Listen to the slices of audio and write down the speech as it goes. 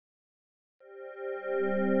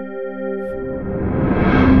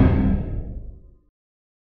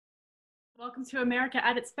welcome to America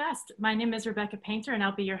at its Best. My name is Rebecca Painter and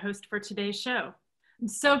I'll be your host for today's show. I'm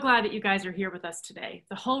so glad that you guys are here with us today.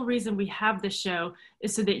 The whole reason we have this show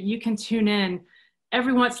is so that you can tune in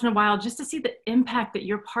every once in a while just to see the impact that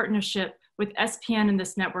your partnership with SPN and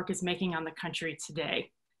this network is making on the country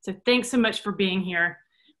today. So thanks so much for being here.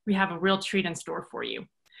 We have a real treat in store for you.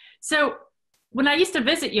 So when I used to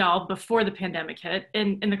visit y'all before the pandemic hit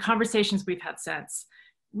and the conversations we've had since,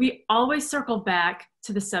 we always circle back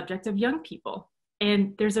to the subject of young people.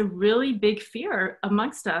 And there's a really big fear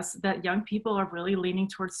amongst us that young people are really leaning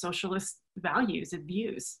towards socialist values and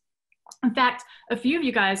views. In fact, a few of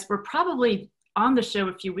you guys were probably on the show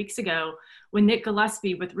a few weeks ago when Nick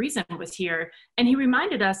Gillespie with Reason was here, and he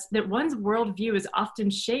reminded us that one's worldview is often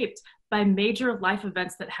shaped by major life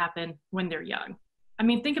events that happen when they're young. I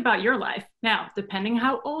mean, think about your life. Now, depending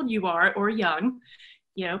how old you are or young,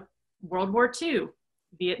 World War II,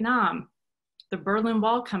 Vietnam, the Berlin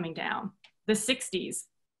Wall coming down, the 60s.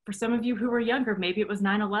 For some of you who were younger, maybe it was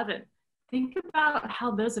 9/11. Think about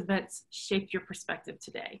how those events shaped your perspective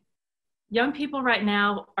today. Young people right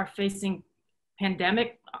now are facing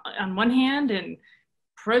pandemic on one hand and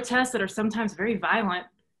protests that are sometimes very violent,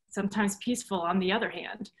 sometimes peaceful on the other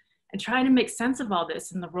hand, and trying to make sense of all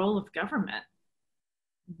this in the role of government.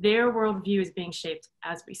 Their worldview is being shaped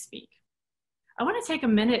as we speak. I want to take a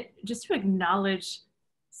minute just to acknowledge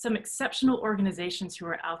some exceptional organizations who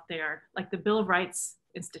are out there, like the Bill of Rights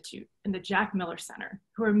Institute and the Jack Miller Center,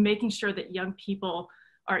 who are making sure that young people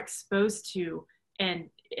are exposed to and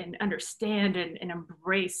understand and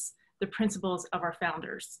embrace the principles of our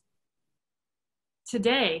founders.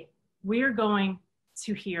 Today, we are going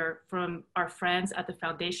to hear from our friends at the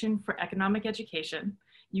Foundation for Economic Education.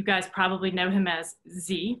 You guys probably know him as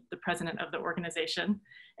Z, the president of the organization,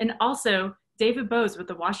 and also David Bose with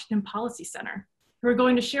the Washington Policy Center, who are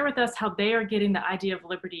going to share with us how they are getting the idea of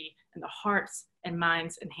liberty in the hearts and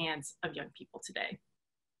minds and hands of young people today.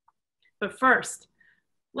 But first,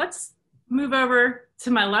 let's move over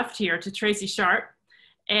to my left here to Tracy Sharp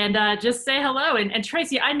and just say hello. And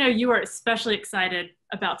Tracy, I know you are especially excited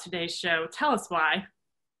about today's show. Tell us why.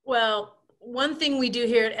 Well, one thing we do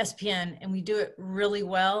here at SPN, and we do it really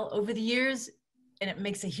well over the years, and it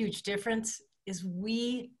makes a huge difference, is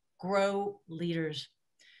we grow leaders.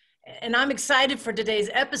 And I'm excited for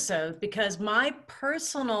today's episode because my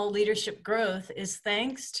personal leadership growth is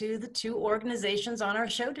thanks to the two organizations on our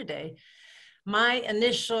show today. My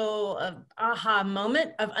initial aha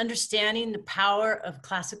moment of understanding the power of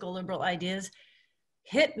classical liberal ideas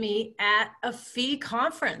hit me at a fee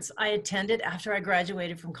conference I attended after I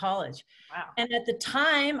graduated from college. Wow. And at the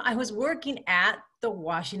time, I was working at the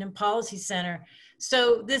Washington Policy Center.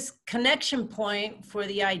 So this connection point for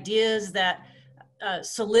the ideas that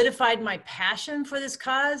solidified my passion for this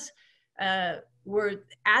cause were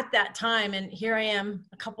at that time. And here I am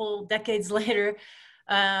a couple decades later,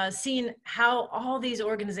 seeing how all these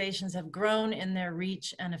organizations have grown in their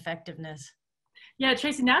reach and effectiveness. Yeah,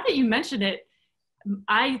 Tracy, now that you mention it,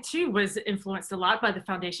 I too was influenced a lot by the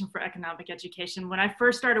Foundation for Economic Education. When I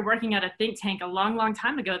first started working at a think tank a long, long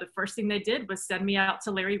time ago, the first thing they did was send me out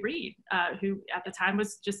to Larry Reed, who at the time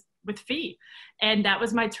was just with FEE. And that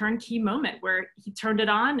was my turnkey moment where he turned it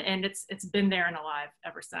on, and it's been there and alive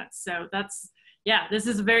ever since. So this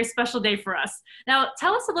is a very special day for us. Now,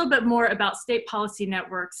 tell us a little bit more about State Policy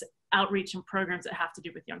Network's outreach and programs that have to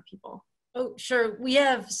do with young people. Oh, sure. We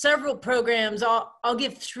have several programs. I'll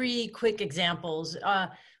give three quick examples.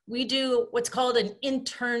 We do what's called an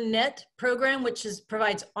InternNet program, which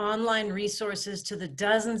provides online resources to the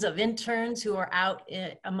dozens of interns who are out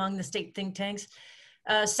among the state think tanks.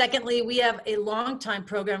 Secondly, we have a long-time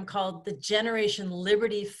program called the Generation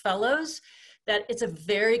Liberty Fellows. That it's a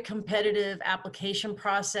very competitive application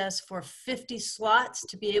process for 50 slots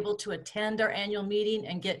to be able to attend our annual meeting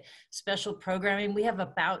and get special programming. We have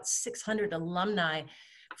about 600 alumni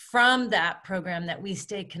from that program that we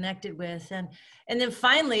stay connected with. And then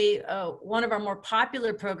finally, one of our more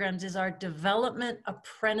popular programs is our Development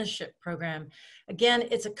Apprenticeship Program. Again,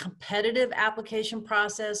 it's a competitive application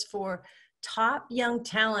process for top young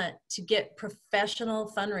talent to get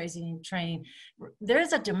professional fundraising training.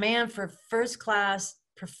 There's a demand for first-class,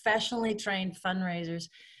 professionally trained fundraisers,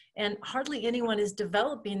 and hardly anyone is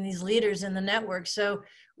developing these leaders in the network. So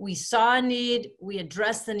we saw a need, we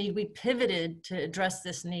addressed the need, we pivoted to address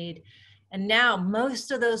this need. And now most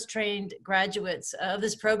of those trained graduates of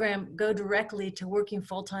this program go directly to working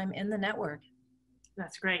full-time in the network.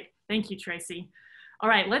 That's great. Thank you, Tracy. All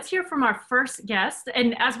right, let's hear from our first guest.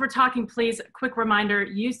 And as we're talking, please, a quick reminder,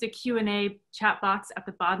 use the Q&A chat box at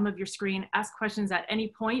the bottom of your screen. Ask questions at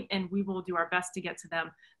any point, and we will do our best to get to them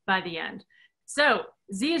by the end. So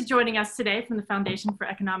Z is joining us today from the Foundation for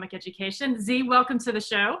Economic Education. Z, welcome to the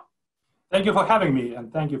show. Thank you for having me, and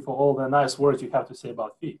thank you for all the nice words you have to say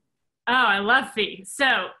about FEE. Oh, I love FEE.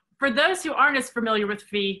 So for those who aren't as familiar with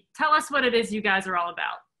FEE, tell us what it is you guys are all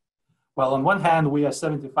about. Well, on one hand, we are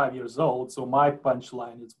 75 years old, so my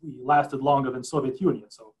punchline is we lasted longer than Soviet Union,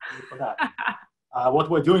 so for that. What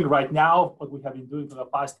we're doing right now, what we have been doing for the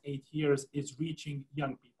past 8 years, is reaching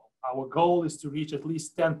young people. Our goal is to reach at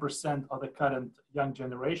least 10% of the current young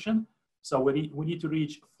generation. So we need to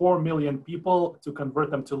reach 4 million people to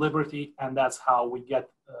convert them to Liberty, and that's how we get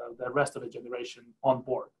the rest of the generation on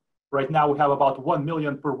board. Right now, we have about 1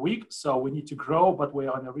 million per week, so we need to grow, but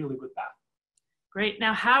we're on a really good path. Great.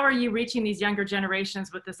 Now, how are you reaching these younger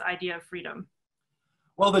generations with this idea of freedom?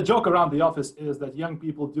 Well, the joke around the office is that young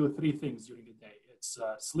people do 3 things during the day. It's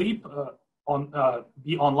sleep,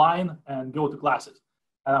 be online, and go to classes.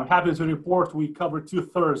 And I'm happy to report we cover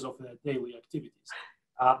 2/3 of their daily activities.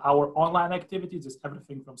 Our online activities is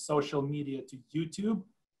everything from social media to YouTube.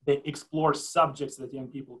 They explore subjects that young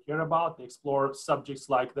people care about. They explore subjects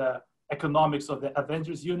like the economics of the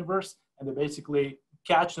Avengers universe, and they basically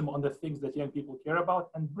catch them on the things that young people care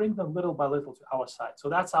about and bring them little by little to our side. So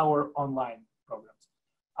that's our online programs.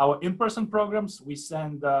 Our in-person programs, we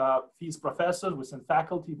send FEE's professors, we send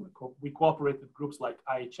faculty, we cooperate with groups like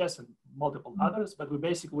IHS and multiple others, but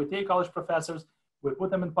we take college professors, we put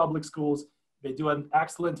them in public schools. They do an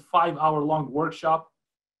excellent 5-hour-long workshop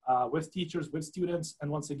with teachers, with students, and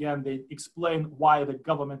once again, they explain why the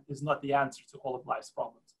government is not the answer to all of life's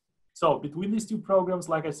problems. So between these 2 programs,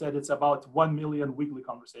 like I said, it's about 1 million weekly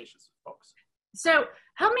conversations with folks. So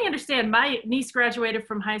help me understand, my niece graduated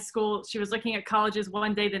from high school. She was looking at colleges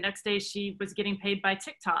one day, the next day she was getting paid by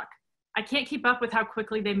TikTok. I can't keep up with how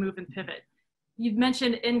quickly they move and pivot. You've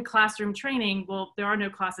mentioned in classroom training, well, there are no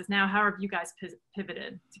classes now. How have you guys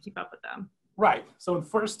pivoted to keep up with them? Right. So in the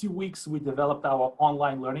first 2 weeks, we developed our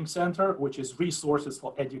online learning center, which is resources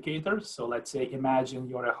for educators. So let's say, imagine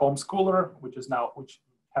you're a homeschooler, which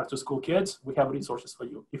have to school kids. We have resources for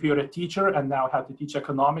you. If you're a teacher and now have to teach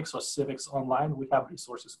economics or civics online, we have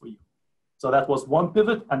resources for you. So that was one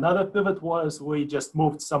pivot. Another pivot was we just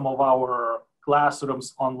moved some of our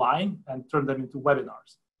classrooms online and turned them into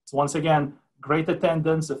webinars. So once again, great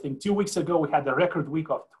attendance. I think 2 weeks ago, we had a record week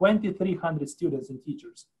of 2,300 students and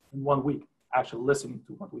teachers in 1 week actually listening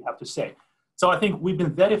to what we have to say. So I think we've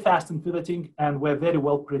been very fast in pivoting, and we're very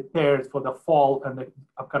well prepared for the fall and the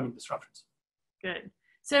upcoming disruptions. Good.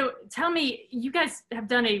 So tell me, you guys have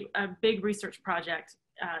done a big research project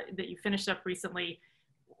that you finished up recently.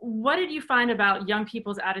 What did you find about young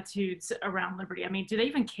people's attitudes around liberty? I mean, do they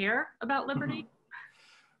even care about liberty?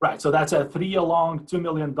 Right, so that's a 3-year-long, $2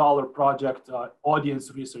 million project,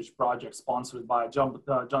 audience research project sponsored by John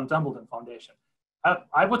Templeton Foundation.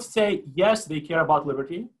 I would say, yes, they care about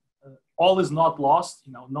liberty. All is not lost,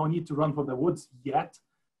 no need to run for the woods yet.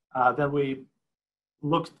 Then we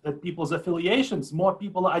looked at people's affiliations. More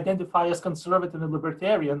people identify as conservative and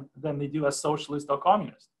libertarian than they do as socialist or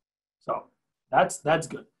communist. So that's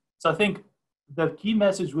good. So I think the key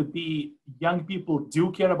message would be young people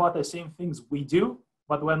do care about the same things we do,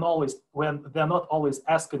 but when they're not always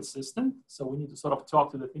as consistent. So we need to sort of talk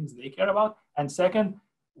to the things they care about. And second,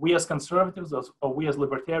 we as conservatives or we as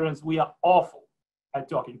libertarians, we are awful at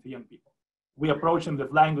talking to young people. We approach them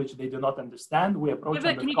with language they do not understand. We approach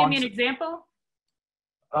them with Can you give me an example?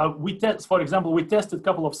 For example, we tested a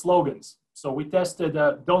couple of slogans. So we tested,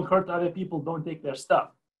 don't hurt other people, don't take their stuff.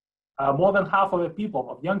 More than half of the people,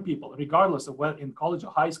 of young people, regardless of whether in college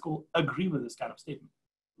or high school, agree with this kind of statement.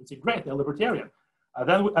 We say, great, they're libertarian.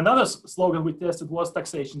 Then another slogan we tested was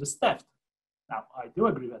taxation is theft. Now, I do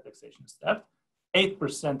agree that taxation is theft.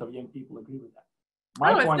 8% of young people agree with that.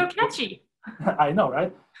 It's so catchy. I know,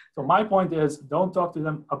 right? So my point is, don't talk to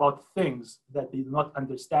them about things that they do not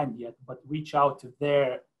understand yet, but reach out to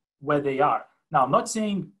where they are. Now, I'm not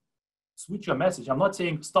saying switch your message. I'm not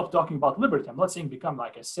saying stop talking about liberty. I'm not saying become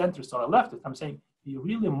like a centrist or a leftist. I'm saying be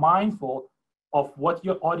really mindful of what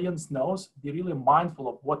your audience knows. Be really mindful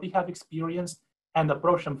of what they have experienced and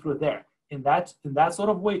approach them through there. In that sort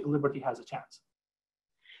of way, liberty has a chance.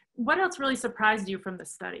 What else really surprised you from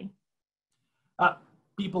this study?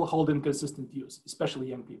 People hold inconsistent views, especially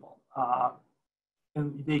young people.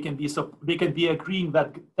 And they can be agreeing that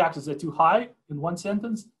taxes are too high in one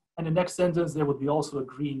sentence, and the next sentence they would be also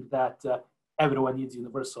agreeing that everyone needs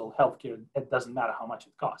universal healthcare. It doesn't matter how much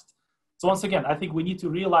it costs. So once again, I think we need to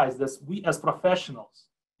realize this. We as professionals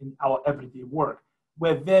in our everyday work,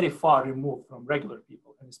 we're very far removed from regular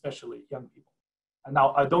people, and especially young people. And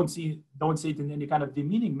now I don't say it in any kind of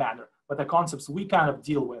demeaning manner, but the concepts we kind of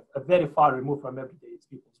deal with are very far removed from everyday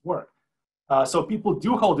people's work. So people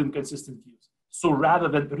do hold inconsistent views. So rather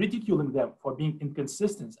than ridiculing them for being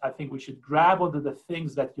inconsistent, I think we should grab onto the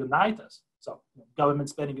things that unite us. So government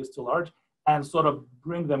spending is too large, and sort of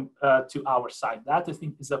bring them to our side. That, I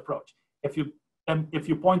think, is the approach. If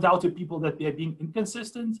you point out to people that they're being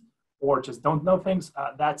inconsistent or just don't know things,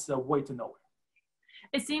 that's a way to nowhere.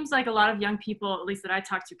 It seems like a lot of young people, at least that I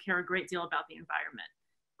talk to, care a great deal about the environment,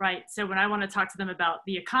 right? So when I want to talk to them about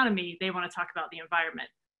the economy, they want to talk about the environment.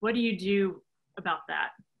 What do you do about that?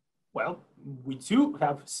 Well, we do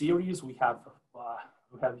have series, we have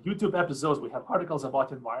YouTube episodes, we have articles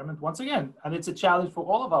about environment, once again, and it's a challenge for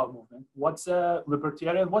all of our movement. What's a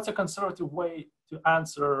libertarian, what's a conservative way to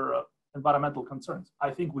answer environmental concerns? I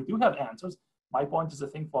think we do have answers. My point is, I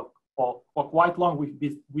think for quite long,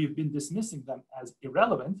 we've been dismissing them as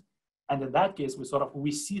irrelevant. And in that case,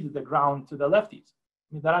 we ceded the ground to the lefties.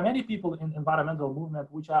 I mean, there are many people in environmental movement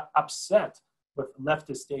which are upset with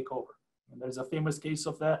leftist takeover. And there's a famous case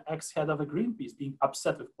of the ex-head of the Greenpeace being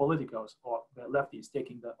upset with politicos or the lefties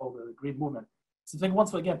taking over the green movement. So I think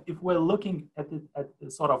once again, if we're looking at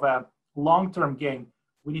sort of a long-term game,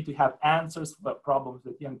 we need to have answers for the problems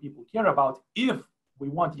that young people care about if we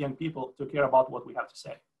want young people to care about what we have to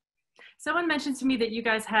say. Someone mentioned to me that you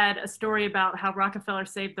guys had a story about how Rockefeller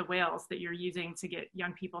saved the whales that you're using to get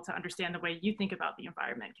young people to understand the way you think about the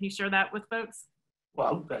environment. Can you share that with folks?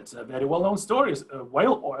 Well, that's a very well-known story.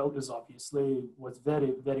 Whale oil was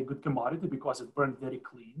very, very good commodity because it burned very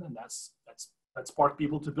clean, and that's sparked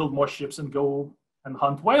people to build more ships and go and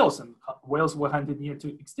hunt whales. And whales were hunted near to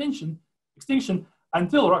extinction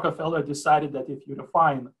until Rockefeller decided that if you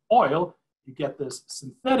refine oil, you get this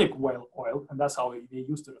synthetic whale oil, and that's how they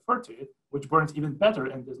used to refer to it, which burns even better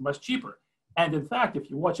and is much cheaper. And in fact, if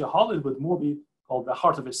you watch a Hollywood movie called The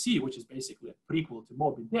Heart of the Sea, which is basically a prequel to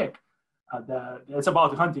Moby Dick, it's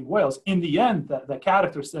about hunting whales. In the end, the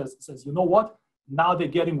character says, you know what? Now they're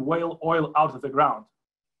getting whale oil out of the ground.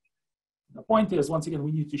 The point is, once again,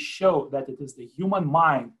 we need to show that it is the human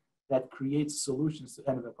mind that creates solutions to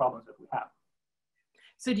any of the problems that we have.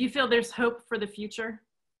 So do you feel there's hope for the future?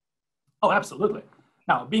 Oh, absolutely.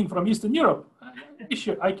 Now, being from Eastern Europe,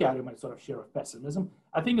 I carry my sort of share of pessimism.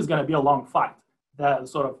 I think it's going to be a long fight. The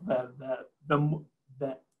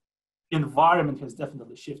environment has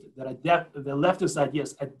definitely shifted. The leftist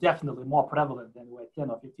ideas are definitely more prevalent than they were 10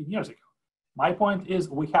 or 15 years ago. My point is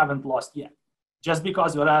we haven't lost yet. Just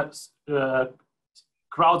because there are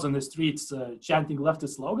crowds on the streets chanting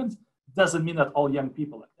leftist slogans doesn't mean that all young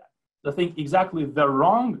people like that. I think exactly the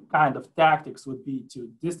wrong kind of tactics would be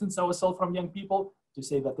to distance ourselves from young people, to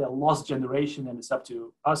say that they're a lost generation and it's up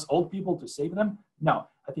to us old people to save them. No,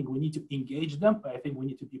 I think we need to engage them. I think we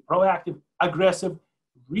need to be proactive, aggressive,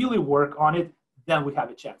 really work on it. Then we have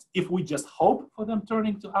a chance. If we just hope for them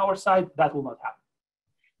turning to our side, that will not happen.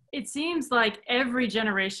 It seems like every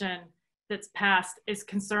generation that's passed is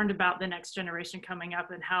concerned about the next generation coming up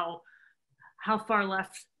and how far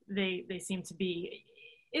left they seem to be.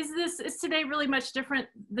 Is today really much different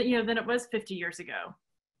than it was 50 years ago?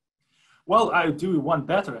 Well, I do one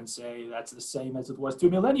better and say that's the same as it was 2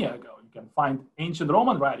 millennia ago. You can find ancient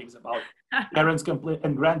Roman writings about parents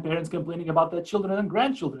and grandparents complaining about their children and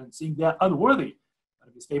grandchildren, saying they're unworthy.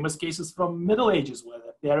 These famous cases from Middle Ages where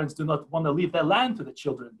the parents do not want to leave their land to the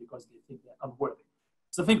children because they think they're unworthy.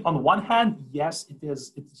 So I think on one hand, yes,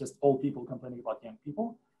 it's just old people complaining about young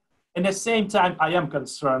people. At the same time, I am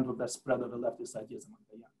concerned with the spread of the leftist ideas among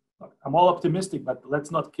the young. Look, I'm all optimistic, but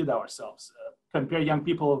let's not kid ourselves. Compare young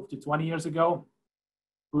people to 20 years ago,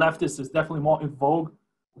 leftist is definitely more in vogue.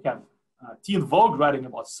 We have Teen Vogue writing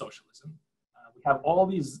about socialism. We have all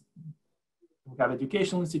these, we have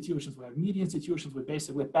educational institutions, we have media institutions with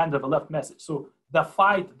basically pander the left message. So the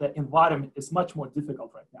fight, the environment is much more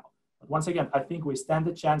difficult right now. But once again, I think we stand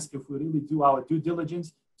a chance if we really do our due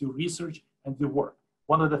diligence, do research, and do work.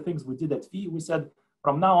 One of the things we did at FEE, we said,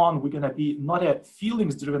 from now on, we're going to be not a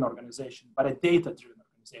feelings-driven organization, but a data-driven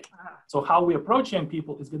organization. So how we approach young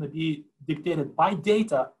people is going to be dictated by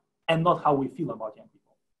data and not how we feel about young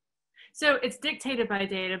people. So it's dictated by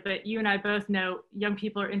data, but you and I both know young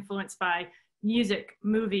people are influenced by music,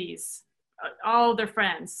 movies, all their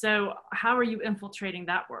friends. So how are you infiltrating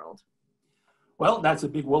that world? Well, that's a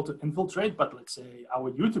big world to infiltrate, but let's say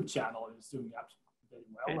our YouTube channel is doing absolutely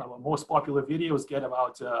very well. Our most popular videos get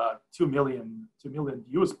about 2 million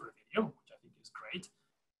views per video, which I think is great.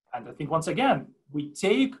 And I think, once again, we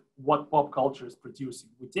take what pop culture is producing.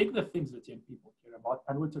 We take the things that young people care about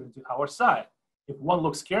and we turn it to our side. If one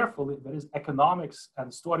looks carefully, there is economics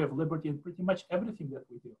and story of liberty in pretty much everything that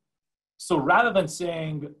we do. So rather than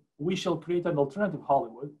saying we shall create an alternative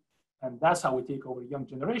Hollywood, and that's how we take over a young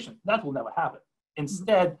generation, that will never happen.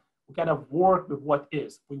 Instead, we kind of work with what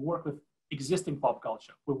is. We work with existing pop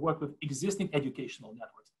culture. We work with existing educational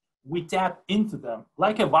networks. We tap into them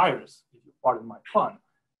like a virus, if you pardon my pun.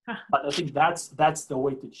 But I think that's the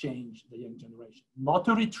way to change the young generation. Not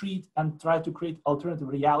to retreat and try to create alternative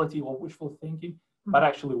reality or wishful thinking, but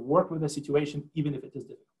actually work with the situation, even if it is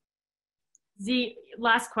difficult. Z,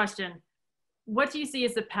 last question. What do you see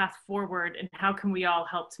as the path forward, and how can we all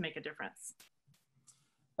help to make a difference?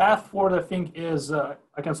 Path forward, I think, is,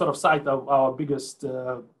 I can sort of cite our biggest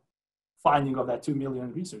finding of that 2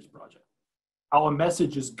 million research project. Our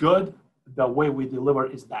message is good, the way we deliver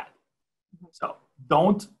is bad. So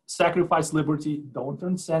don't sacrifice liberty, don't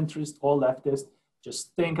turn centrist or leftist,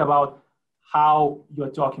 just think about how you're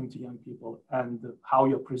talking to young people and how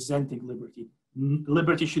you're presenting liberty.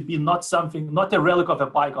 Liberty should be not a relic of a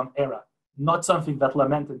bygone era, not something that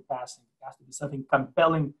lamented passing. It has to be something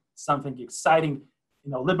compelling, something exciting.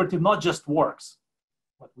 You know, liberty not just works,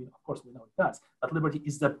 but of course we know it does, but liberty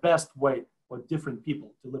is the best way for different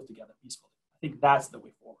people to live together peacefully. I think that's the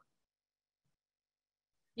way forward.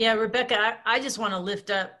 Yeah, Rebecca, I just want to lift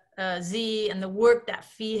up Z and the work that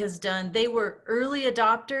FEE has done. They were early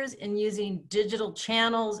adopters in using digital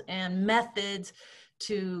channels and methods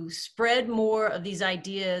to spread more of these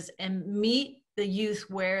ideas and meet the youth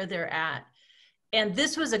where they're at. And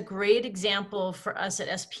this was a great example for us at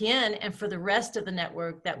SPN and for the rest of the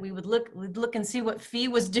network, that we would look and see what FEE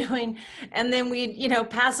was doing, and then we'd, you know,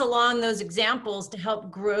 pass along those examples to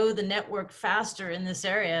help grow the network faster in this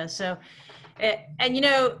area. So, and you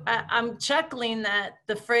know, I'm chuckling that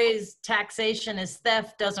the phrase taxation is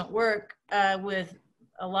theft doesn't work with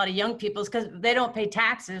a lot of young people, because they don't pay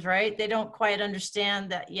taxes, right? They don't quite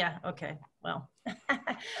understand that. Yeah, okay, well,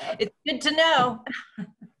 it's good to know.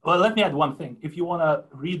 Well, let me add one thing. If you want to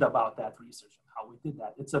read about that research and how we did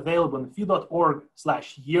that, it's available on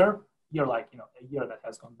fee.org/year, like, you know, a year that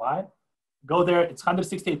has gone by. Go there. It's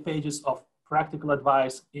 168 pages of practical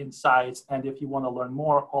advice, insights, and if you want to learn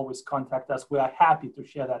more, always contact us. We are happy to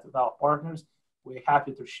share that with our partners. We're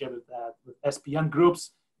happy to share that with SPN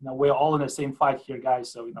groups. You know, we're all in the same fight here,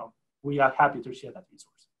 guys. So, you know, we are happy to share that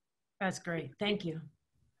resource. That's great. Thank you.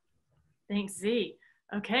 Thanks, Z.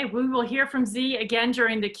 Okay, we will hear from Z again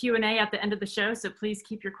during the Q&A at the end of the show, so please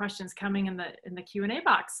keep your questions coming in the Q&A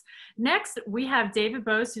box. Next, we have David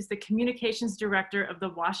Bose, who's the Communications Director of the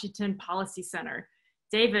Washington Policy Center.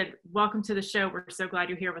 David, welcome to the show. We're so glad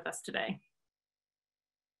you're here with us today.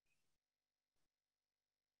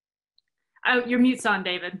 Oh, your mute's on,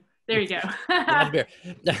 David. There you go.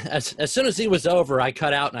 as soon as Z was over, I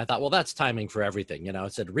cut out and I thought, well, that's timing for everything. You know,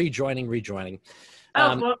 it said rejoining.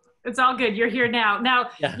 Well, it's all good. You're here now.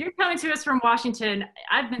 Now, yeah. You're coming to us from Washington.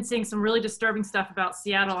 I've been seeing some really disturbing stuff about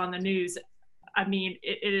Seattle on the news. I mean,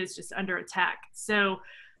 it is just under attack. So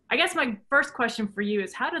I guess my first question for you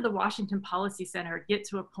is, how did the Washington Policy Center get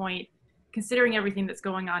to a point, considering everything that's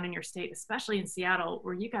going on in your state, especially in Seattle,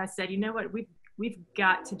 where you guys said, you know what, we've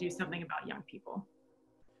got to do something about young people?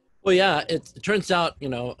 Well, yeah, it turns out, you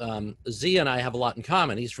know, Z and I have a lot in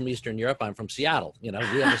common. He's from Eastern Europe. I'm from Seattle. You know,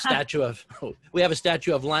 we have a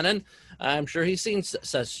statue of Lenin. I'm sure he's seen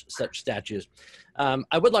such statues. I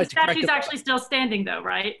would like to correct. The statue's actually still standing, though,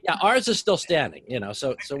 right? Yeah, ours is still standing. You know,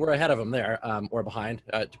 so we're ahead of him there, or behind,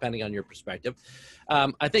 depending on your perspective.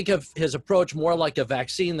 I think of his approach more like a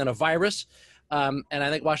vaccine than a virus, and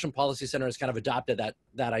I think Washington Policy Center has kind of adopted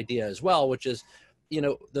that idea as well, which is, you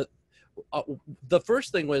know, the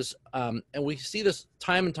first thing was, and we see this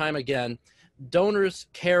time and time again, donors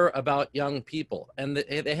care about young people, and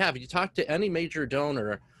they have. You talk to any major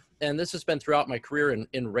donor, and this has been throughout my career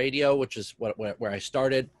in radio, which is where I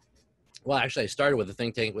started. Well, actually, I started with a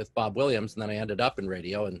think tank with Bob Williams, and then I ended up in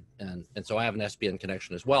radio, and so I have an SPN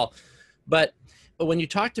connection as well. But when you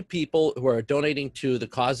talk to people who are donating to the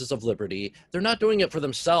causes of liberty, they're not doing it for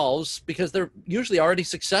themselves because they're usually already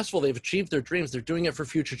successful. They've achieved their dreams. They're doing it for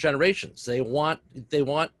future generations. They want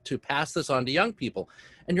to pass this on to young people.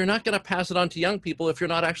 And you're not going to pass it on to young people if you're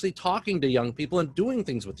not actually talking to young people and doing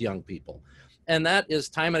things with young people. And that is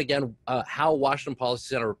time and again how Washington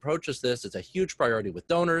Policy Center approaches this. It's a huge priority with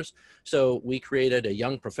donors. So we created a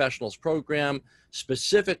young professionals program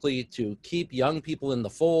specifically to keep young people in the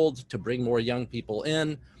fold, to bring more young people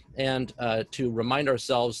in, and to remind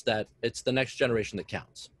ourselves that it's the next generation that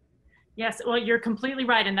counts. Yes, well, you're completely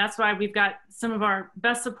right. And that's why we've got some of our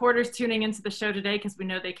best supporters tuning into the show today, because we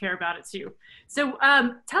know they care about it too. So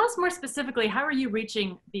tell us more specifically, how are you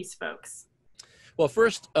reaching these folks? Well,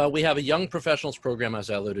 first, we have a young professionals program, as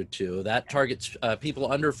I alluded to, that targets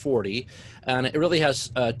people under 40, and it really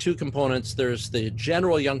has two components. There's the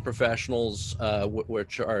general young professionals,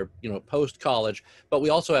 which are, post-college, but we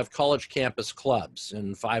also have college campus clubs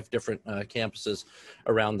in 5 different campuses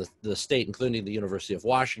around the state, including the University of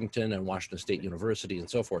Washington and Washington State University and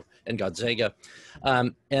so forth, and Gonzaga.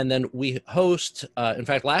 And then we host, in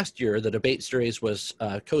fact, last year, the debate series was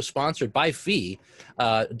co-sponsored by FEE,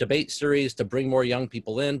 debate series to bring more young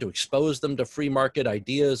people in, to expose them to free market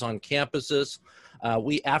ideas on campuses.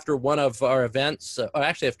 After one of our events, or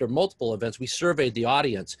actually after multiple events, we surveyed the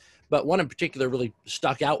audience, but one in particular really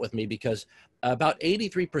stuck out with me because about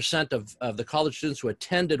 83% of the college students who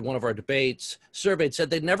attended one of our debates surveyed said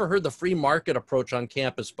they'd never heard the free market approach on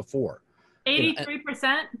campus before.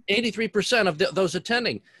 83%? 83% of those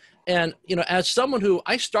attending. And, as someone who,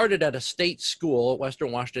 I started at a state school at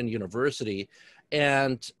Western Washington University,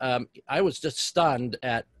 and I was just stunned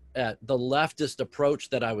at the leftist approach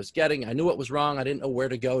that I was getting. I knew it was wrong. I didn't know where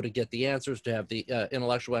to go to get the answers, to have the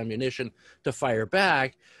intellectual ammunition to fire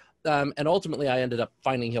back. And ultimately, I ended up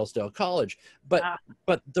finding Hillsdale College. But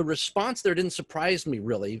the response there didn't surprise me,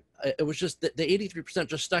 really. It was just that the 83%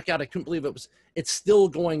 just stuck out. I couldn't believe it's still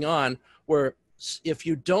going on, where if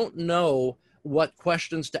you don't know what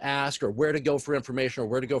questions to ask or where to go for information or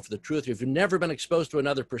where to go for the truth, if you've never been exposed to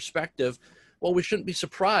another perspective, well, we shouldn't be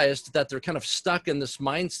surprised that they're kind of stuck in this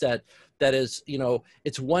mindset that is,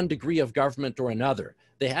 it's one degree of government or another.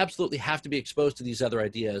 They absolutely have to be exposed to these other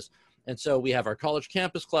ideas. And so we have our college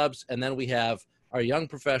campus clubs, and then we have our young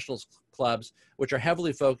professionals clubs, which are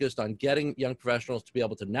heavily focused on getting young professionals to be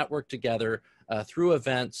able to network together through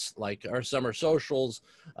events like our summer socials,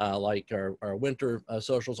 like our winter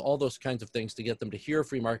socials, all those kinds of things, to get them to hear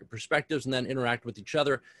free market perspectives and then interact with each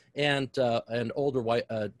other and older white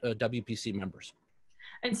WPC members.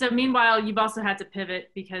 And so meanwhile, you've also had to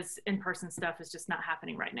pivot because in-person stuff is just not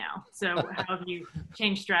happening right now. So how have you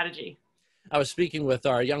changed strategy? I was speaking with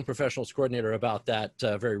our young professionals coordinator about that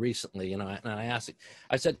very recently, and I asked,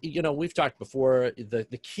 I said, we've talked before,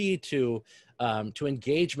 the key to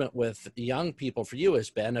engagement with young people for you has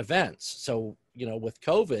been events. So, with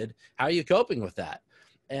COVID, how are you coping with that?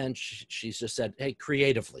 And she just said, hey,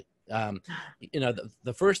 creatively.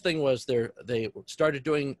 The first thing was they started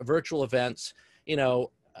doing virtual events.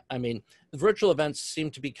 The virtual events seem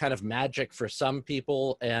to be kind of magic for some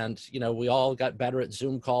people. And, we all got better at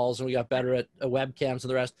Zoom calls and we got better at webcams and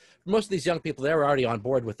the rest. Most of these young people, they were already on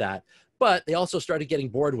board with that. But they also started getting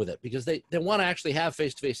bored with it because they want to actually have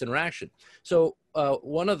face-to-face interaction. So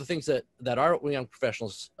one of the things that our young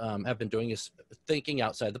professionals have been doing is thinking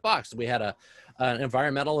outside the box. We had an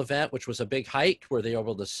environmental event, which was a big hike where they were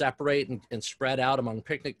able to separate and spread out among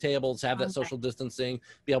picnic tables, have that social distancing,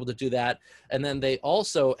 be able to do that. And then they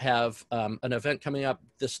also have an event coming up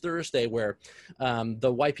this Thursday where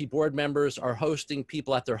the YP board members are hosting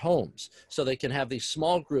people at their homes. So they can have these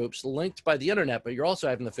small groups linked by the internet, but you're also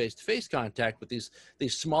having the face-to-face contact with these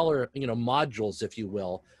smaller, modules, if you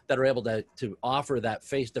will, that are able to offer that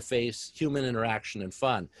face-to-face human interaction and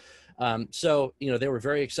fun. So, they were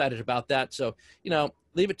very excited about that. So,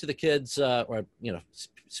 leave it to the kids,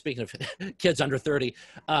 speaking of kids under 30,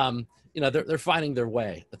 they're finding their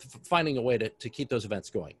way, finding a way to keep those events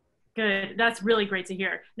going. Good. That's really great to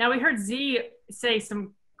hear. Now, we heard Z say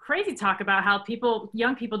some crazy talk about how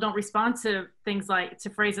young people don't respond to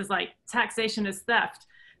phrases like taxation is theft.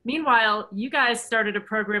 Meanwhile, you guys started a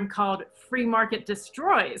program called Free Market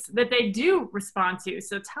Destroys that they do respond to.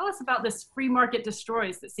 So tell us about this Free Market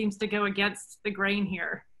Destroys that seems to go against the grain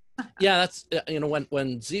here. Yeah, that's,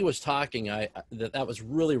 when Z was talking, that was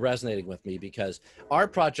really resonating with me because our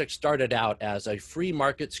project started out as a Free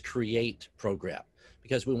Markets Create program,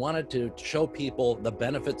 because we wanted to show people the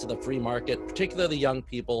benefits of the free market, particularly young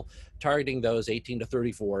people, targeting those 18 to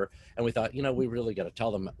 34. And we thought, we really got to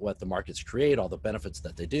tell them what the markets create, all the benefits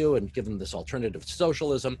that they do, and give them this alternative to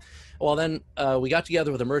socialism. Well, then we got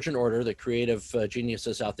together with Emergent Order, the creative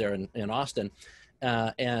geniuses out there in Austin,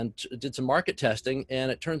 and did some market testing.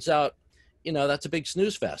 And it turns out, that's a big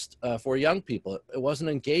snooze fest for young people. It wasn't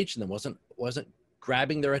engaged in them, wasn't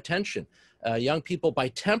grabbing their attention. Young people by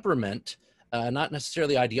temperament, not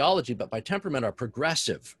necessarily ideology, but by temperament are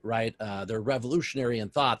progressive, right? They're revolutionary in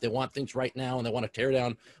thought. They want things right now and they want to tear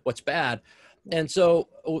down what's bad. And so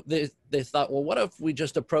they thought, well, what if we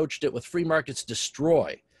just approached it with Free Markets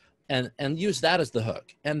Destroy and use that as the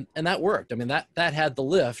hook? And that worked. I mean, that had the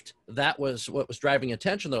lift. That was what was driving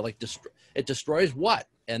attention. They're like, it destroys what?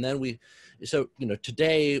 And then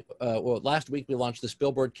today, last week we launched this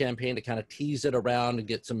billboard campaign to kind of tease it around and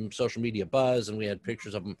get some social media buzz. And we had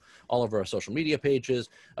pictures of them all over our social media pages.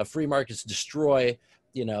 Free markets destroy,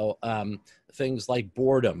 things like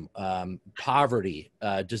boredom, poverty,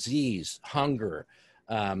 disease, hunger,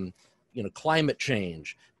 climate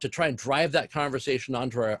change, to try and drive that conversation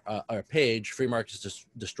onto our page,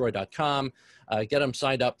 freemarketsdestroy.com, get them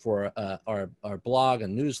signed up for our blog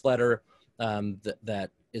and newsletter that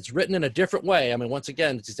it's written in a different way. I mean, once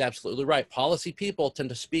again, it's absolutely right. Policy people tend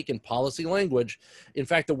to speak in policy language. In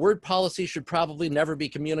fact, the word policy should probably never be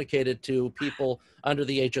communicated to people under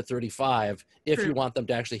the age of 35 if you want them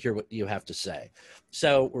to actually hear what you have to say.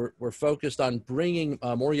 So we're focused on bringing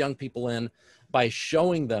more young people in by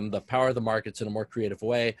showing them the power of the markets in a more creative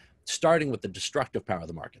way, starting with the destructive power of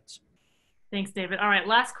the markets. Thanks, David. All right,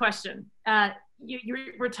 last question.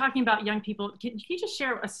 We're talking about young people. Can you just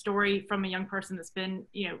share a story from a young person that's been,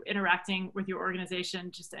 interacting with your organization,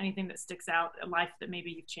 just anything that sticks out, a life that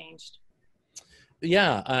maybe you've changed?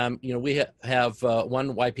 Yeah, we have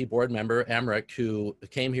one YP board member, Amric, who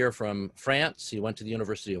came here from France. He went to the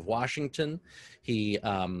University of Washington. He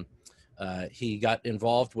got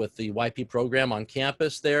involved with the YP program on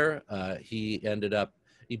campus there. He ended up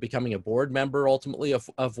becoming a board member ultimately of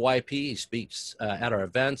YP. He speaks at our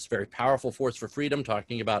events, very powerful force for freedom,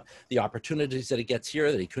 talking about the opportunities that he gets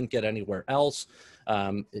here that he couldn't get anywhere else.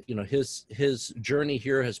 His journey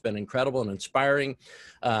here has been incredible and inspiring.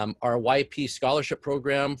 Our YP scholarship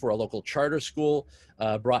program for a local charter school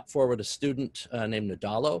brought forward a student named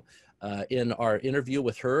Nadalo. In our interview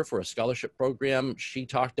with her for a scholarship program, she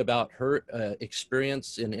talked about her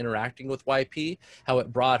experience in interacting with YP, how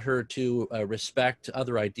it brought her to respect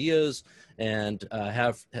other ideas and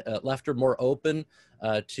have left her more open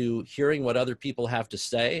to hearing what other people have to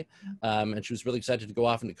say. And she was really excited to go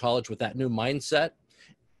off into college with that new mindset.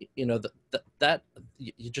 That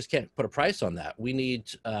you just can't put a price on that. We need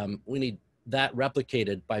that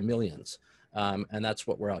replicated by millions. And that's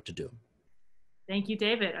what we're out to do. Thank you,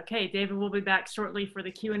 David. Okay, David will be back shortly for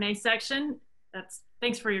the Q&A section.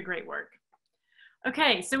 Thanks for your great work.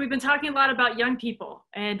 Okay, so we've been talking a lot about young people,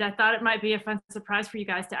 and I thought it might be a fun surprise for you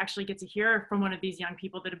guys to actually get to hear from one of these young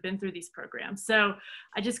people that have been through these programs. So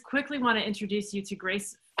I just quickly want to introduce you to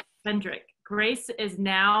Grace Fendrick. Grace is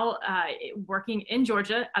now working in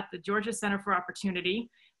Georgia at the Georgia Center for Opportunity.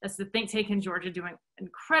 That's the think tank in Georgia, doing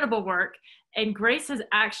incredible work. And Grace has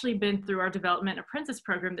actually been through our development apprentice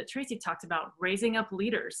program that Tracy talked about, raising up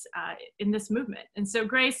leaders in this movement. And so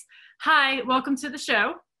Grace, hi, welcome to the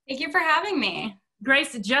show. Thank you for having me.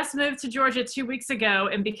 Grace just moved to Georgia 2 weeks ago,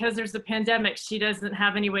 and because there's the pandemic, she doesn't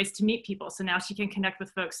have any ways to meet people. So now she can connect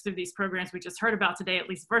with folks through these programs we just heard about today, at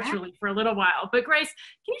least virtually for a little while. But Grace,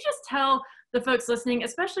 can you just tell the folks listening,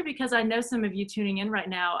 especially because I know some of you tuning in right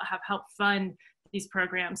now have helped fund these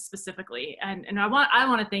programs specifically, and I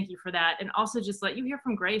want to thank you for that, and also just let you hear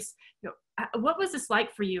from Grace. What was this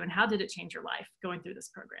like for you, and how did it change your life going through this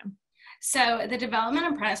program? So the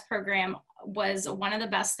Development Apprentice Program was one of the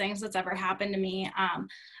best things that's ever happened to me.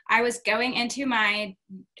 I was going into my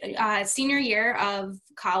senior year of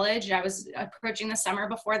college. I was approaching the summer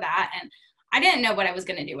before that, and I didn't know what I was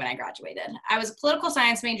going to do when I graduated. I was a political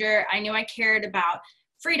science major. I knew I cared about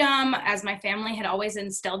freedom, as my family had always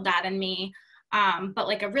instilled that in me. But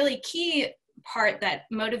like a really key part that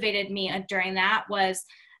motivated me during that was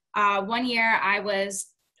one year I was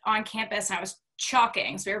on campus and I was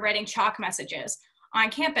chalking. So we were writing chalk messages on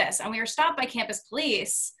campus, and we were stopped by campus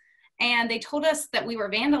police, and they told us that we were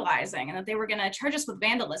vandalizing and that they were going to charge us with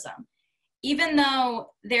vandalism, even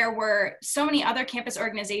though there were so many other campus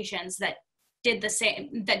organizations that did the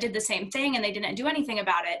same thing and they didn't do anything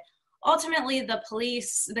about it. Ultimately, the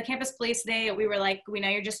campus police, we were like, we know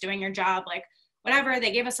you're just doing your job, like whatever.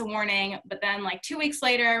 They gave us a warning, but then like 2 weeks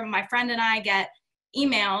later, my friend and I get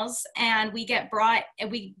emails, and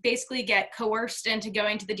we basically get coerced into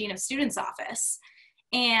going to the Dean of Students office.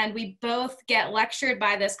 And we both get lectured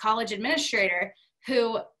by this college administrator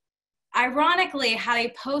who ironically had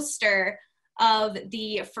a poster of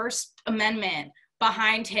the First Amendment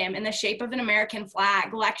behind him in the shape of an American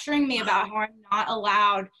flag, lecturing me about how I'm not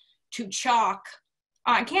allowed to chalk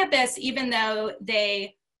on campus, even though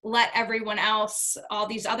they let everyone else, all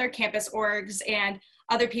these other campus orgs and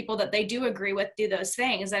other people that they do agree with, do those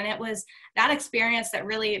things. And it was that experience that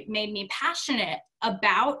really made me passionate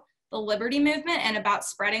about the liberty movement and about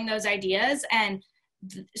spreading those ideas. And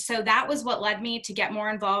so that was what led me to get more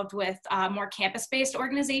involved with more campus-based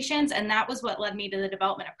organizations. And that was what led me to the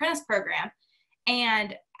Development Apprentice Program.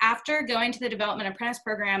 And after going to the Development Apprentice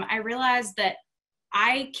Program, I realized that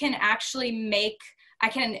I can actually I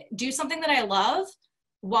can do something that I love,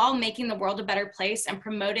 while making the world a better place and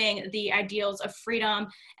promoting the ideals of freedom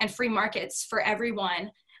and free markets for everyone.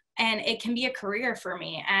 And it can be a career for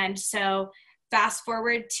me. And so fast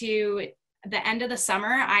forward to the end of the summer,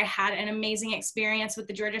 I had an amazing experience with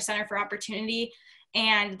the Georgia Center for Opportunity,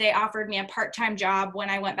 and they offered me a part-time job when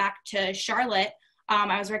I went back to Charlotte.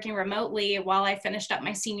 I was working remotely while I finished up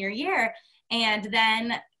my senior year. And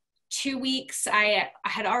then 2 weeks, I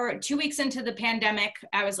had already 2 weeks into the pandemic,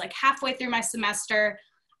 I was like halfway through my semester.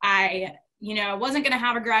 I wasn't going to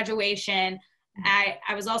have a graduation.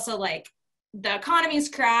 I was also like, the economy's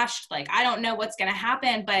crashed. Like, I don't know what's going to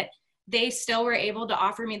happen, but they still were able to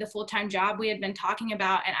offer me the full-time job we had been talking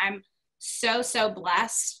about. And I'm so, so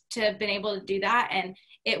blessed to have been able to do that. And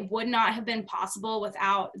it would not have been possible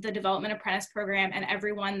without the Development Apprentice Program and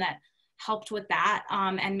everyone that helped with that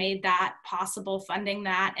and made that possible, funding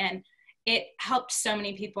that. And it helped so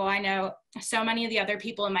many people. I know so many of the other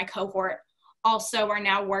people in my cohort also are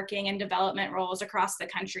now working in development roles across the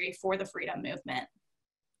country for the freedom movement.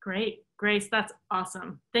 Great. Grace, that's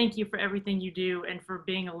awesome. Thank you for everything you do and for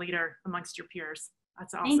being a leader amongst your peers.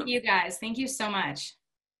 That's awesome. Thank you guys. Thank you so much.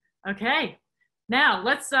 Okay. Now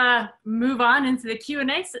let's move on into the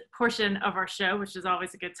Q&A portion of our show, which is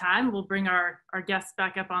always a good time. We'll bring our guests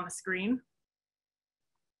back up on the screen.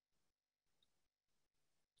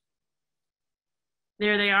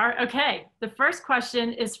 There they are. Okay, the first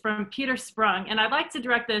question is from Peter Sprung, and I'd like to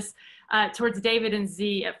direct this towards David and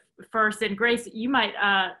Z first. And Grace, you might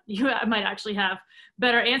actually have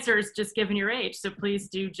better answers just given your age, so please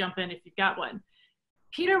do jump in if you've got one.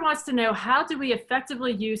 Peter wants to know, how do we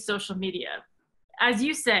effectively use social media? As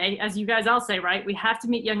you say, as you guys all say, right, we have to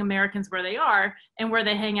meet young Americans where they are and where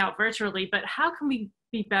they hang out virtually, but how can we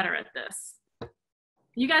be better at this?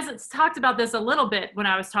 You guys talked about this a little bit when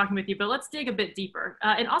I was talking with you, but let's dig a bit deeper.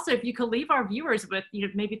 And also, if you could leave our viewers with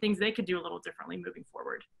maybe things they could do a little differently moving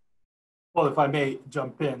forward. Well, if I may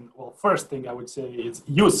jump in, well, first thing I would say is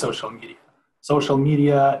use social media. Social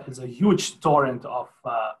media is a huge torrent of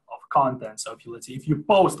content. So if you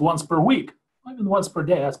post once per week, even once per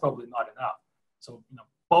day, that's probably not enough. So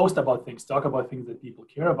post about things, talk about things that people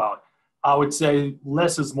care about. I would say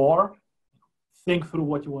less is more. Think through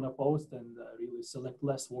what you want to post and really select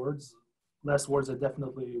less words. Less words are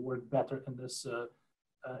definitely work better in this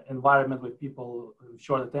environment with people with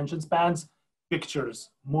short attention spans. Pictures,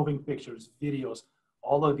 moving pictures, videos,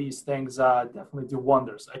 all of these things definitely do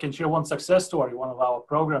wonders. I can share one success story. One of our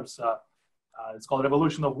programs, it's called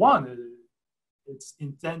Revolution of One. It's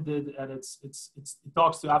intended and it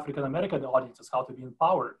talks to African American audiences how to be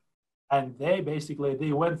empowered. And they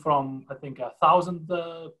went from, I think, 1,000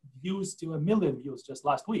 views to 1 million views just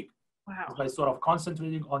last week. Wow. By sort of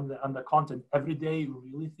concentrating on the content every day,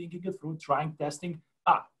 really thinking it through,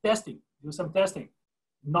 testing, do some testing.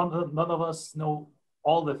 None of us know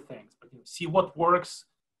all the things, but see what works,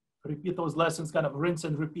 repeat those lessons, kind of rinse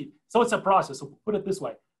and repeat. So it's a process. So put it this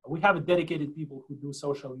way. We have dedicated people who do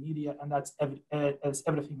social media, and that's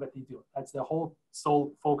everything that they do. That's their whole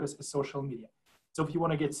sole focus is social media. So if you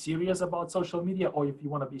want to get serious about social media, or if you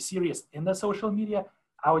want to be serious in the social media,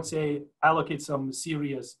 I would say allocate some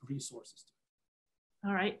serious resources to it.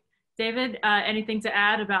 All right. David, anything to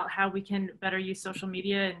add about how we can better use social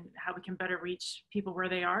media and how we can better reach people where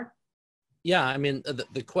they are? Yeah, I mean,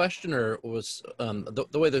 the questioner was, the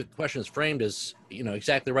way the question is framed is,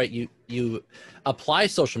 exactly right. You apply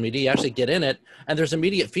social media, you actually get in it, and there's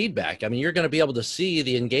immediate feedback. I mean, you're going to be able to see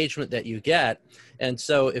the engagement that you get. And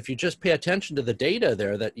so if you just pay attention to the data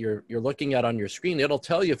there that you're looking at on your screen, it'll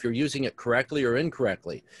tell you if you're using it correctly or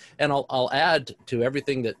incorrectly. And I'll add to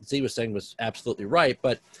everything that Z was saying was absolutely right.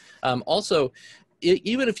 But also,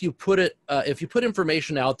 even if you put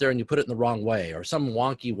information out there and you put it in the wrong way or some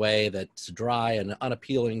wonky way that's dry and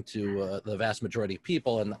unappealing to the vast majority of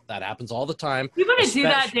people, and that happens all the time. You wouldn't do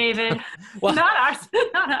that, David. Well, not us.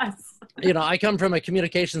 I come from a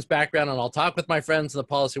communications background, and I'll talk with my friends in the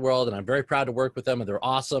policy world, and I'm very proud to work with them, and they're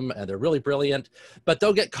awesome, and they're really brilliant, but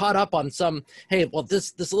they'll get caught up on some, hey, well,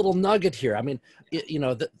 this little nugget here. I mean,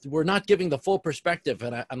 we're not giving the full perspective,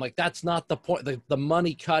 and I'm like, that's not the point. The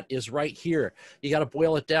money cut is right here. You got to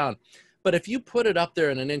boil it down. But if you put it up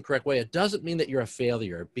there in an incorrect way, it doesn't mean that you're a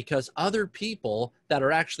failure, because other people that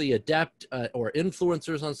are actually adept or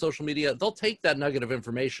influencers on social media, they'll take that nugget of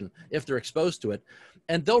information if they're exposed to it,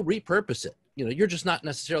 and they'll repurpose it. You're just not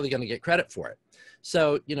necessarily going to get credit for it.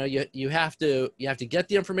 So, you have to get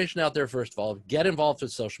the information out there first of all, get involved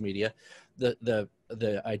with social media. The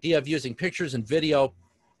idea of using pictures and video,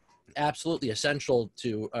 absolutely essential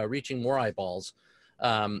to reaching more eyeballs.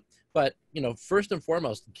 But, first and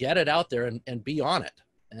foremost, get it out there and be on it.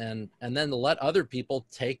 and then let other people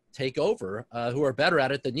take over who are better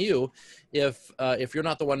at it than you, if you're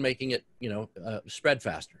not the one making it, spread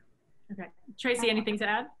faster. Okay, Tracy, anything to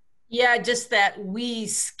add? Yeah, just that we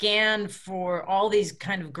scan for all these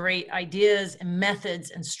kind of great ideas and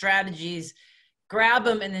methods and strategies, grab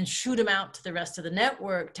them and then shoot them out to the rest of the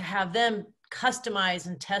network to have them customize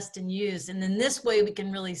and test and use. And then this way we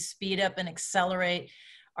can really speed up and accelerate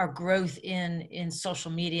our growth in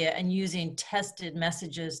social media and using tested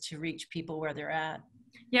messages to reach people where they're at.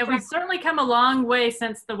 Yeah, we've certainly come a long way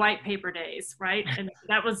since the white paper days, right? And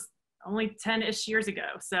that was only 10-ish years ago.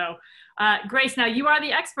 So Grace, now you are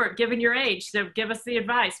the expert given your age. So give us the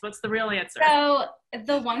advice. What's the real answer? So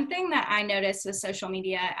the one thing that I noticed with social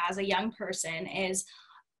media as a young person is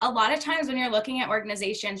a lot of times when you're looking at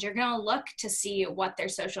organizations, you're going to look to see what their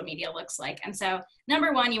social media looks like. And so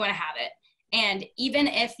number one, you want to have it. And even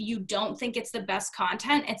if you don't think it's the best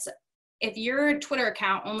content, if your Twitter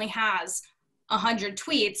account only has 100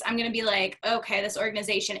 tweets, I'm going to be like, okay, this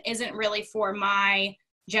organization isn't really for my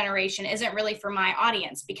generation, isn't really for my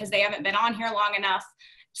audience because they haven't been on here long enough.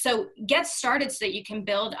 So get started so that you can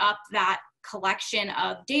build up that collection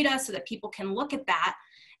of data so that people can look at that.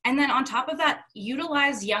 And then on top of that,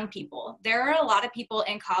 utilize young people. There are a lot of people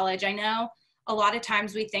in college. I know a lot of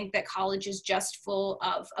times we think that college is just full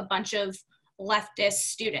of a bunch of leftist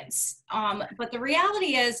students. But the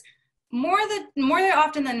reality is more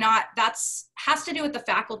often than not, has to do with the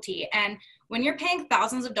faculty. And when you're paying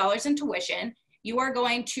thousands of dollars in tuition, you are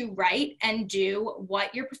going to write and do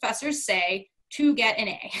what your professors say to get an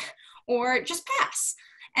A or just pass.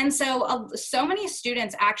 And so many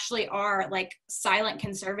students actually are like silent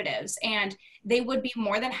conservatives, and they would be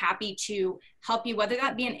more than happy to help you, whether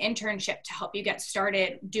that be an internship to help you get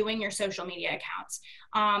started doing your social media accounts.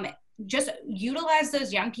 Just utilize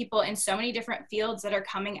those young people in so many different fields that are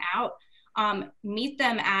coming out. Meet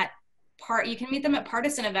them at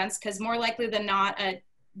partisan events, because more likely than not, a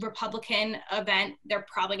Republican event, they're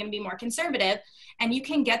probably going to be more conservative, and you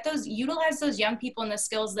can utilize those young people and the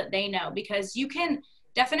skills that they know, because you can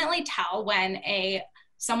definitely tell when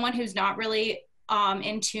someone who's not really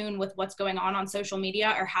in tune with what's going on social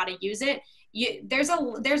media or how to use it.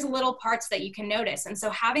 There's little parts that you can notice, and so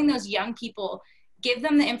having those young people, give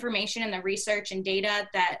them the information and the research and data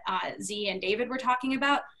that Z and David were talking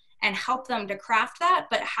about, and help them to craft that,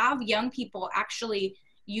 but have young people actually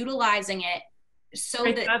utilizing it so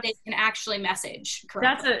that they can actually message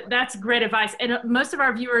correctly. That's great advice. And most of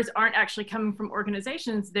our viewers aren't actually coming from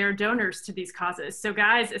organizations. They're donors to these causes. So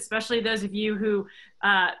guys, especially those of you who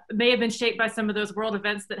may have been shaped by some of those world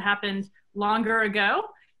events that happened longer ago,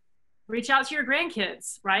 reach out to your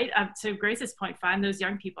grandkids, right? To Grace's point, find those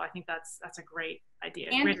young people. I think that's a great idea,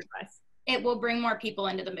 and great advice. It will bring more people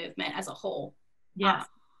into the movement as a whole. Yes.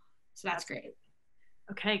 So that's great.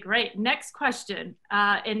 Okay, great. Next question.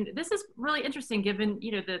 And this is really interesting given,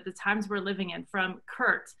 the times we're living in, from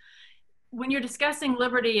Kurt. When you're discussing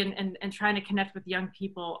liberty and trying to connect with young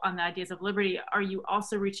people on the ideas of liberty, are you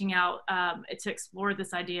also reaching out to explore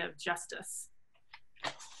this idea of justice?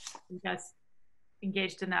 You guys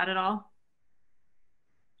engaged in that at all?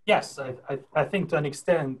 Yes, I think to an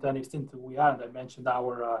extent we are. And I mentioned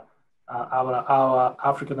our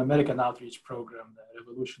African American outreach program, the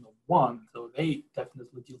Revolution of One. So they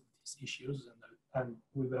definitely deal with these issues, and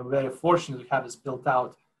we were very fortunate to have this built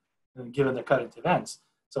out, given the current events.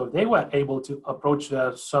 So they were able to approach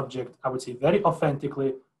the subject, I would say, very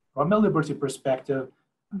authentically from a liberty perspective,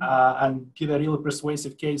 and give a really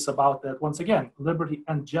persuasive case about that. Once again, liberty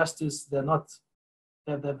and justice, they're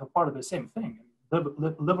part of the same thing.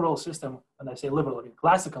 Liberal system, when I say liberal, I mean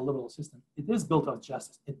classical liberal system, it is built on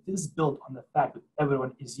justice. It is built on the fact that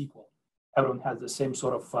everyone is equal. Everyone has the same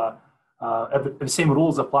sort of, the same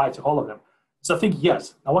rules apply to all of them. So I think,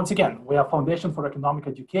 yes. Now, once again, we have Foundation for Economic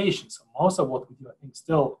Education. So most of what we do, I think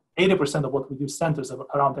still 80% of what we do centers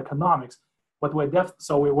around economics, but we're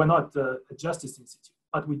not a justice institute,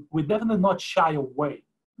 but we definitely not shy away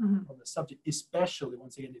from the subject, especially,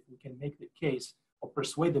 once again, if we can make the case or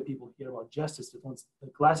persuade the people here about justice that once the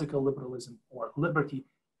classical liberalism or liberty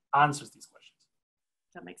answers these questions.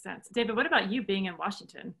 That makes sense. David, what about you being in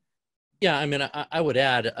Washington? Yeah, I mean, I would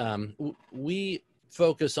add, we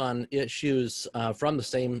focus on issues from the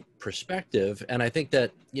same perspective. And I think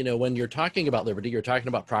that, when you're talking about liberty, you're talking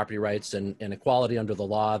about property rights and equality under the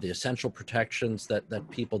law, the essential protections that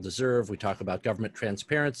people deserve. We talk about government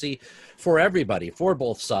transparency for everybody, for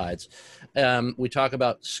both sides. We talk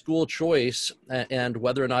about school choice and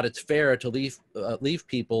whether or not it's fair to leave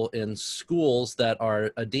people in schools that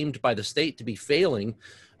are deemed by the state to be failing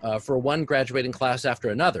for one graduating class after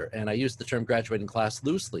another. And I use the term graduating class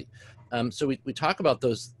loosely. So we talk about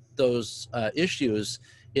those issues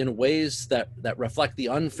in ways that reflect the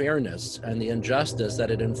unfairness and the injustice that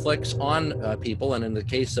it inflicts on people. And in the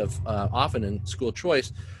case of often in school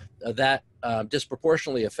choice, that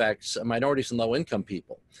disproportionately affects minorities and low-income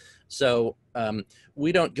people. So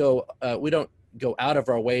we don't go out of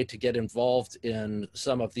our way to get involved in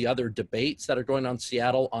some of the other debates that are going on in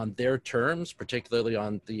Seattle on their terms, particularly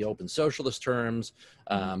on the open socialist terms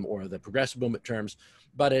or the progressive movement terms.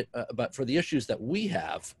 But for the issues that we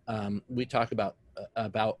have, we talk about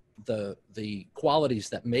the qualities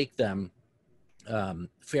that make them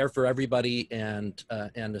fair for everybody and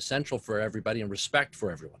essential for everybody and respect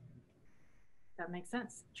for everyone. That makes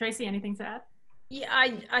sense. Tracy, anything to add? Yeah,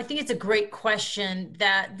 I think it's a great question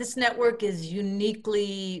that this network is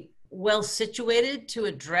uniquely well situated to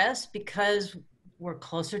address because we're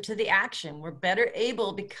closer to the action. We're better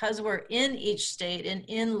able, because we're in each state and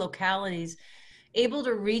in localities, able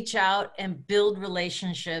to reach out and build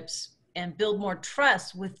relationships and build more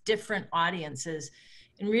trust with different audiences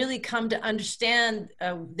and really come to understand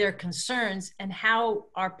their concerns and how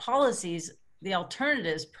our policies, the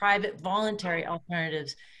alternatives, private voluntary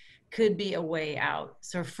alternatives, could be a way out.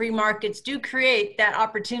 So free markets do create that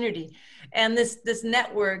opportunity. And this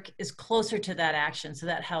network is closer to that action. So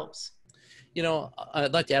that helps. You know,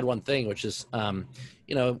 I'd like to add one thing, which is,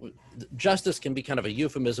 you know, justice can be kind of a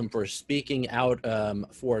euphemism for speaking out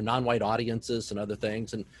for non-white audiences and other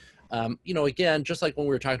things. And you know, again, just like when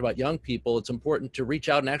we were talking about young people, it's important to reach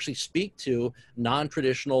out and actually speak to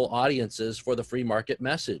non-traditional audiences for the free market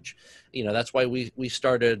message. You know, that's why we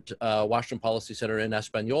started Washington Policy Center in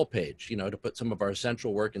Espanol page, you know, to put some of our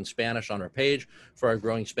essential work in Spanish on our page for our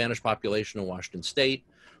growing Spanish population in Washington State.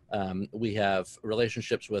 We have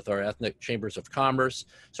relationships with our ethnic chambers of commerce.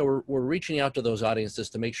 So we're reaching out to those audiences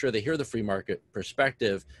to make sure they hear the free market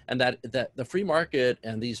perspective and that the free market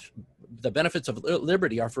and the benefits of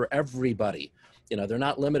liberty are for everybody. You know, they're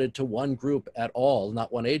not limited to one group at all,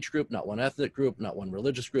 not one age group, not one ethnic group, not one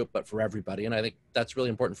religious group, but for everybody. And I think that's really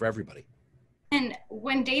important for everybody. And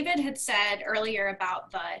when David had said earlier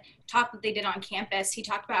about the talk that they did on campus, he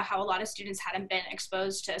talked about how a lot of students hadn't been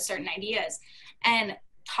exposed to certain ideas. And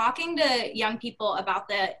talking to young people about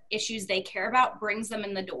the issues they care about brings them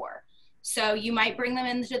in the door. So you might bring them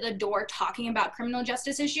into the door talking about criminal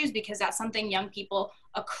justice issues because that's something young people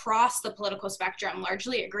across the political spectrum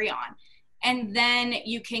largely agree on. And then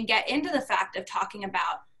you can get into the fact of talking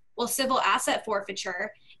about, well, civil asset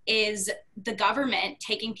forfeiture is the government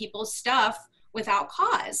taking people's stuff without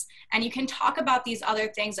cause. And you can talk about these other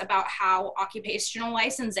things about how occupational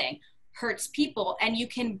licensing hurts people, and you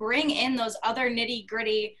can bring in those other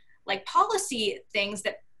nitty-gritty like policy things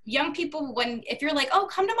that young people, if you're like, oh,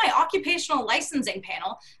 come to my occupational licensing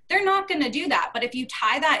panel, they're not going to do that. But if you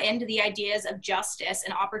tie that into the ideas of justice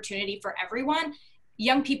and opportunity for everyone,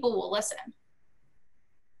 young people will listen.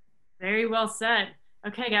 Very well said.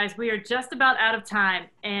 Okay, guys, we are just about out of time.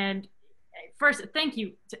 And first, thank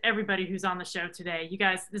you to everybody who's on the show today. You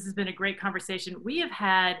guys, this has been a great conversation. We have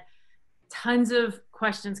had tons of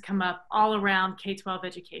questions come up all around K-12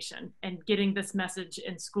 education and getting this message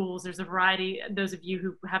in schools. There's a variety. Those of you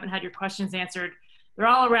who haven't had your questions answered, they're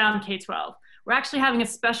all around K-12. We're actually having a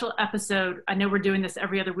special episode. I know we're doing this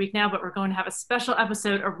every other week now, but we're going to have a special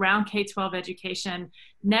episode around K-12 education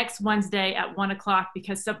next Wednesday at 1 o'clock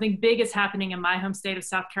because something big is happening in my home state of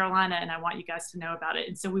South Carolina, and I want you guys to know about it.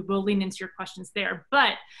 And so we will lean into your questions there.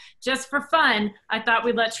 But just for fun, I thought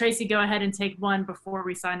we'd let Tracy go ahead and take one before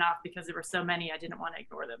we sign off because there were so many, I didn't want to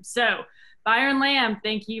ignore them. So Byron Lamb,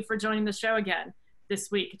 thank you for joining the show again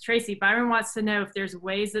this week. Tracy, Byron wants to know if there's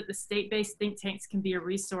ways that the state-based think tanks can be a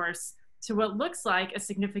resource to what looks like a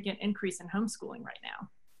significant increase in homeschooling right now.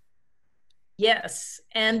 Yes,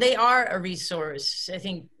 and they are a resource, I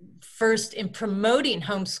think, first in promoting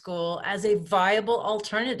homeschool as a viable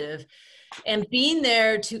alternative and being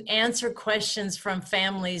there to answer questions from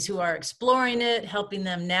families who are exploring it, helping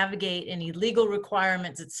them navigate any legal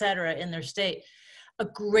requirements, et cetera, in their state. A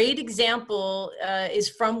great example is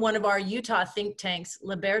from one of our Utah think tanks,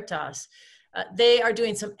 Libertas. They are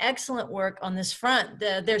doing some excellent work on this front.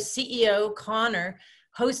 Their CEO, Connor,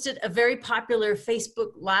 hosted a very popular Facebook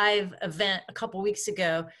Live event a couple weeks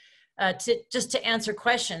ago to answer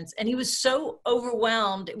questions. And he was so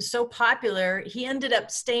overwhelmed. It was so popular. He ended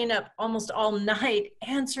up staying up almost all night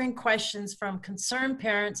answering questions from concerned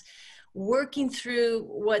parents, working through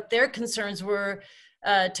what their concerns were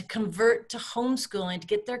to convert to homeschooling, to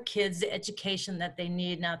get their kids the education that they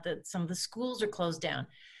need now that some of the schools are closed down.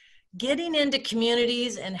 Getting into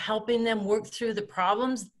communities and helping them work through the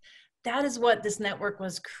problems, that is what this network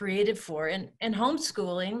was created for. And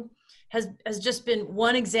homeschooling has just been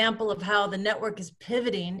one example of how the network is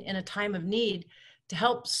pivoting in a time of need to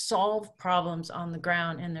help solve problems on the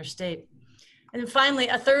ground in their state. And then finally,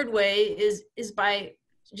 a third way is by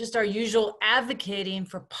just our usual advocating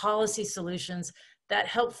for policy solutions that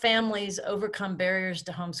help families overcome barriers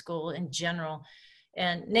to homeschool in general.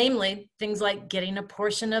 And namely, things like getting a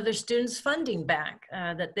portion of their students' funding back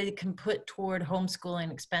that they can put toward homeschooling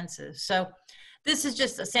expenses. So this is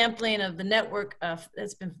just a sampling of the network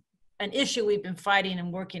that's been an issue we've been fighting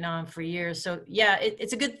and working on for years. So yeah,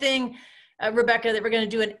 it's a good thing, Rebecca, that we're going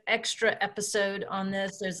to do an extra episode on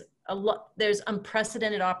this. There's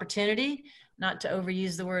unprecedented opportunity, not to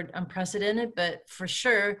overuse the word unprecedented, but for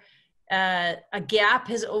sure, a gap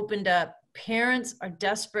has opened up. Parents are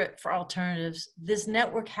desperate for alternatives. This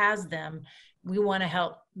network has them. We want to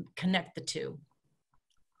help connect the two.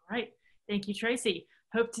 All right. Thank you, Tracy.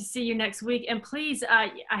 Hope to see you next week. And please,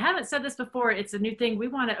 I haven't said this before, it's a new thing. We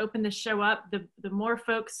want to open the show up. The more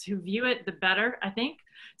folks who view it, the better, I think.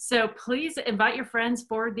 So please invite your friends,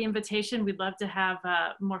 forward the invitation. We'd love to have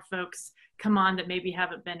more folks come on that maybe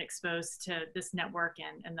haven't been exposed to this network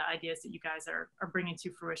and the ideas that you guys are bringing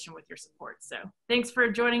to fruition with your support. So thanks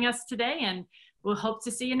for joining us today, and we'll hope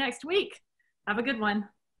to see you next week. Have a good one.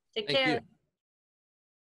 Take care.